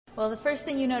Well, the first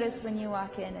thing you notice when you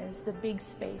walk in is the big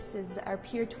space, is our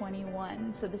Pier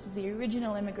 21. So this is the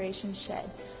original immigration shed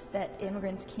that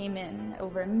immigrants came in.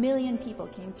 Over 1 million people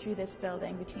came through this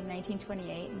building between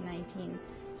 1928 and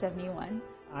 1971.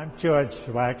 I'm George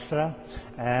Zwaagstra,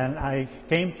 and I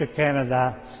came to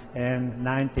Canada in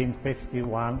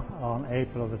 1951 on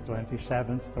April the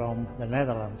 27th from the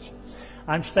Netherlands.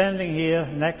 I'm standing here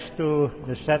next to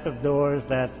the set of doors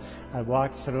that I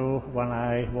walked through when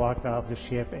I walked off the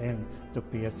ship into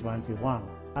Pier 21.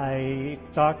 I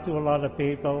talked to a lot of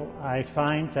people. I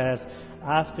find that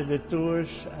after the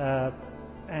tours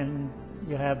and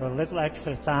you have a little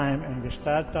extra time and you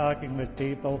start talking with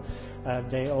people,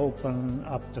 they open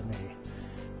up to me.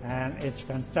 And it's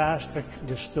fantastic,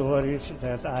 the stories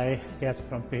that I get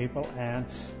from people and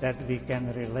that we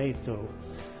can relate to.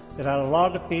 There are a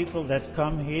lot of people that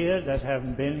come here that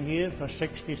haven't been here for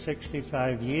 60,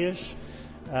 65 years.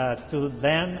 To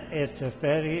them, it's a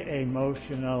very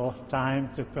emotional time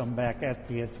to come back at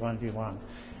Pier 21.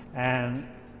 And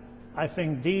I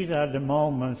think these are the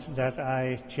moments that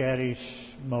I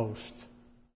cherish most.